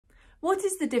What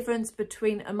is the difference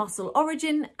between a muscle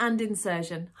origin and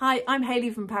insertion? Hi, I'm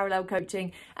Hayley from Parallel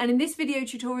Coaching, and in this video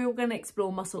tutorial we're going to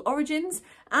explore muscle origins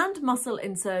and muscle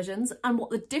insertions and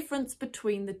what the difference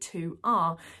between the two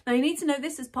are. Now you need to know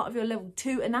this as part of your level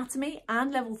 2 anatomy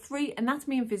and level 3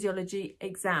 anatomy and physiology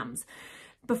exams.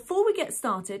 Before we get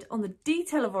started on the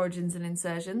detail of origins and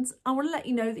insertions, I want to let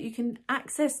you know that you can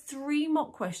access 3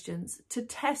 mock questions to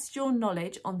test your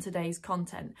knowledge on today's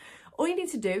content. All you need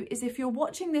to do is, if you're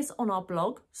watching this on our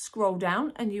blog, scroll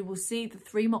down and you will see the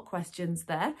 3 mock questions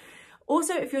there.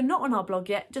 Also, if you're not on our blog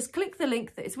yet, just click the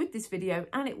link that is with this video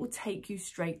and it will take you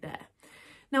straight there.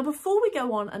 Now, before we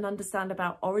go on and understand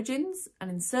about origins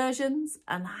and insertions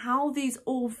and how these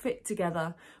all fit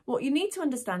together, what you need to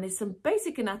understand is some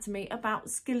basic anatomy about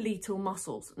skeletal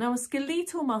muscles. Now, a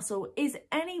skeletal muscle is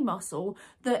any muscle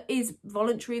that is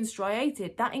voluntary and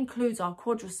striated. That includes our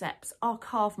quadriceps, our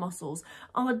calf muscles,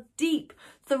 our deep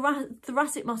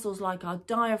thoracic muscles like our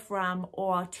diaphragm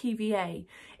or our TVA.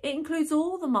 It includes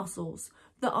all the muscles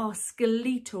that are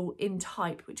skeletal in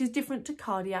type, which is different to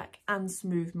cardiac and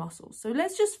smooth muscles. So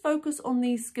let's just focus on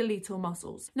these skeletal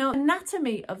muscles. Now,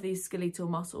 anatomy of these skeletal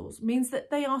muscles means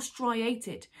that they are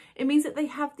striated. It means that they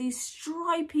have this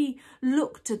stripy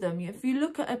look to them. If you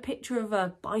look at a picture of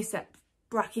a bicep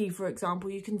brachii, for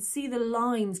example, you can see the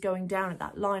lines going down at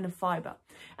that line of fibre.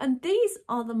 And these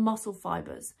are the muscle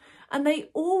fibres, and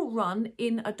they all run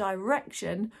in a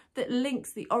direction that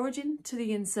links the origin to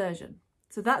the insertion.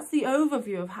 So that's the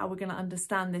overview of how we're going to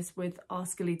understand this with our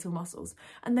skeletal muscles.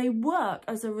 And they work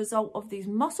as a result of these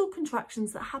muscle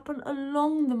contractions that happen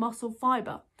along the muscle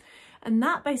fibre. And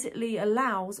that basically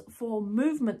allows for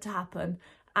movement to happen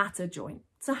at a joint.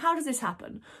 So how does this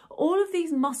happen? All of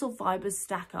these muscle fibres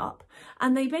stack up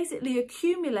and they basically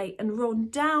accumulate and run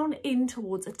down in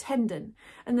towards a tendon.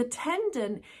 And the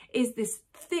tendon is this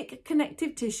thick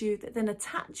connective tissue that then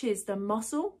attaches the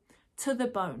muscle to the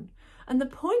bone. And the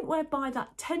point whereby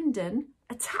that tendon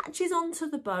attaches onto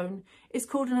the bone is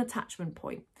called an attachment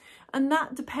point. And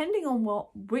that, depending on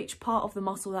which part of the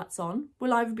muscle that's on,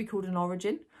 will either be called an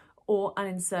origin or an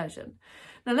insertion.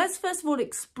 Now let's first of all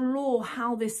explore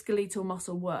how this skeletal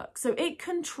muscle works. So it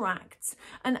contracts,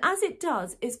 and as it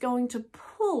does, it's going to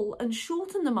pull and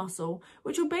shorten the muscle,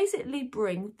 which will basically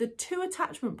bring the 2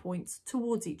 attachment points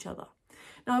towards each other.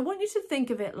 Now, I want you to think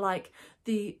of it like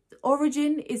the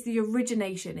origin is the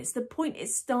origination. It's the point it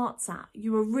starts at.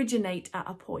 You originate at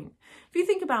a point. If you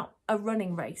think about a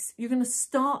running race, you're going to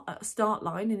start at a start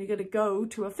line and you're going to go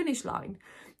to a finish line.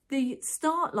 The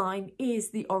start line is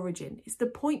the origin. It's the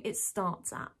point it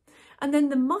starts at. And then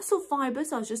the muscle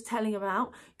fibres I was just telling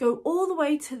about go all the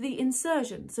way to the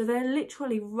insertion. So they're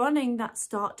literally running that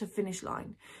start to finish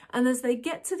line. And as they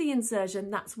get to the insertion,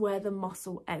 that's where the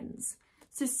muscle ends.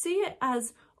 So see it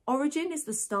as origin is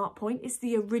the start point, it's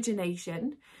the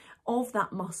origination of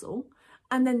that muscle.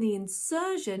 And then the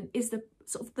insertion is the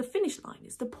sort of the finish line.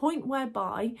 It's the point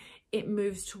whereby it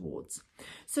moves towards.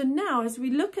 So now as we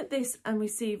look at this and we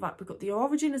see, right, we've got the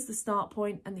origin as the start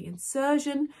point and the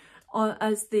insertion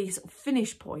as the sort of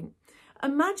finish point.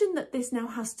 Imagine that this now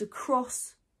has to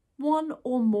cross one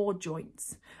or more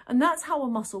joints. And that's how a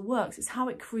muscle works. It's how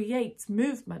it creates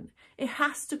movement. It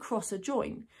has to cross a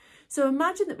joint. So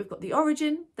imagine that we've got the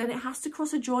origin, then it has to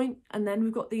cross a joint, and then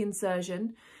we've got the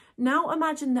insertion. Now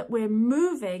imagine that we're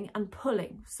moving and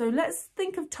pulling. So let's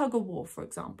think of Tug of War, for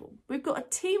example. We've got a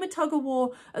team of Tug of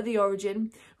War at the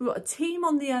origin. We've got a team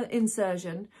on the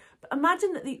insertion. But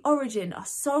imagine that the origin are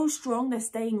so strong, they're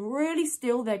staying really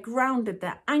still, they're grounded,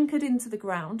 they're anchored into the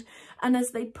ground. And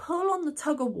as they pull on the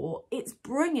Tug of War, it's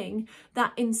bringing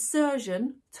that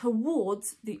insertion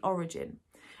towards the origin.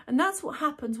 And that's what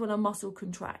happens when a muscle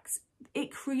contracts.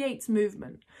 It creates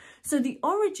movement. So the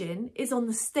origin is on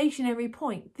the stationary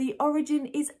point. The origin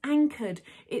is anchored.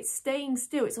 It's staying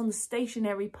still. It's on the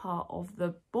stationary part of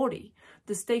the body,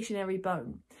 the stationary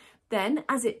bone. Then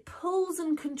as it pulls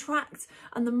and contracts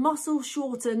and the muscle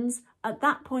shortens, at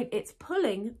that point it's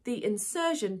pulling the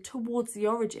insertion towards the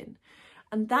origin.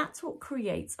 And that's what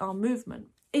creates our movement.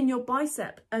 In your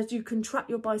bicep, as you contract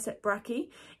your bicep brachii,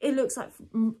 it looks like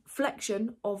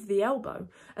flexion of the elbow.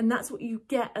 And that's what you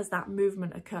get as that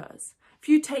movement occurs. If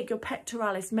you take your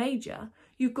pectoralis major,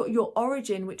 you've got your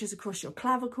origin, which is across your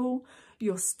clavicle,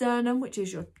 your sternum, which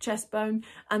is your chest bone,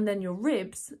 and then your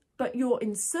ribs. But your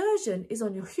insertion is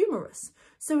on your humerus.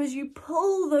 So as you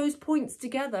pull those points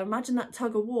together, imagine that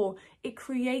tug of war, it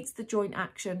creates the joint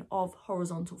action of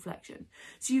horizontal flexion.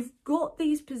 So you've got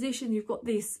these positions, you've got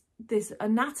this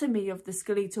anatomy of the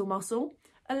skeletal muscle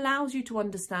allows you to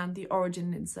understand the origin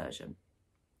and insertion.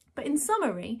 But in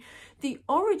summary, the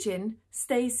origin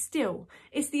stays still.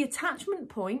 It's the attachment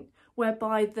point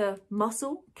whereby the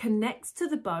muscle connects to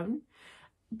the bone,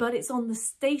 but it's on the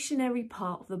stationary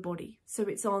part of the body. So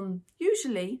it's on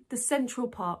usually the central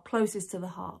part closest to the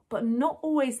heart, but not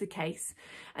always the case.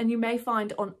 And you may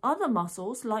find on other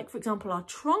muscles, like for example, our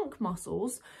trunk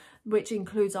muscles, which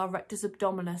includes our rectus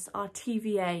abdominis, our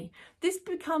TVA, this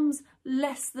becomes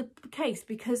less the case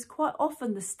because quite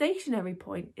often the stationary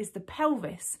point is the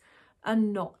pelvis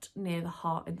and not near the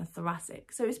heart in the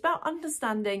thoracic. So it's about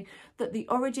understanding that the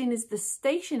origin is the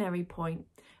stationary point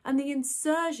and the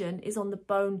insertion is on the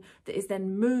bone that is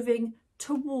then moving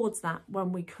towards that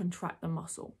when we contract the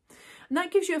muscle. And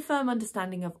that gives you a firm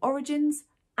understanding of origins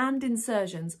and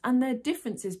insertions and their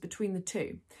differences between the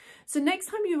two. So next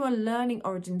time you are learning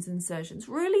origins and insertions,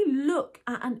 really look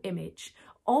at an image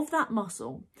of that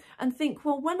muscle and think,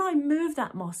 well, when I move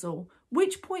that muscle,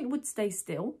 which point would stay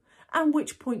still and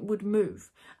which point would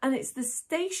move? And it's the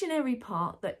stationary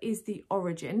part that is the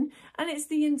origin, and it's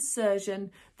the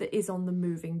insertion that is on the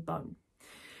moving bone.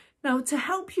 Now, to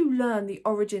help you learn the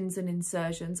origins and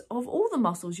insertions of all the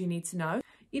muscles you need to know,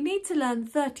 you need to learn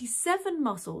 37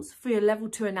 muscles for your Level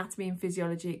 2 Anatomy and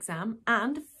Physiology exam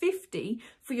and 50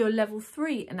 for your Level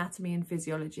 3 Anatomy and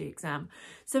Physiology exam.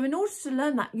 So in order to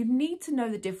learn that, you need to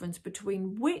know the difference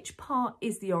between which part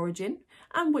is the origin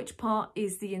and which part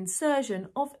is the insertion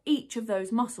of each of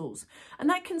those muscles. And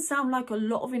that can sound like a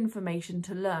lot of information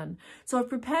to learn. So I've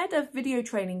prepared a video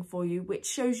training for you which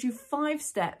shows you 5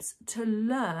 steps to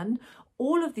learn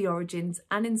all of the origins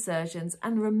and insertions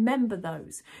and remember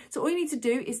those. So all you need to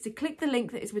do is to click the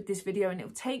link that is with this video and it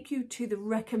will take you to the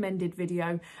recommended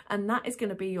video, and that is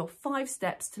going to be your 5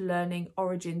 steps to learning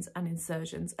origins and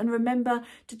insertions. And remember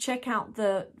to check out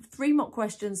the 3 mock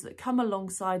questions that come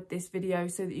alongside this video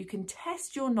so that you can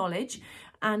test your knowledge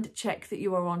and check that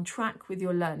you are on track with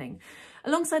your learning.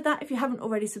 Alongside that, if you haven't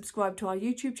already subscribed to our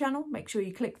YouTube channel, make sure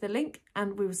you click the link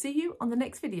and we will see you on the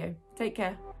next video. Take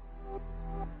care.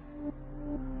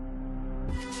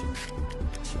 Thank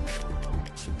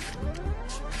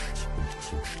you.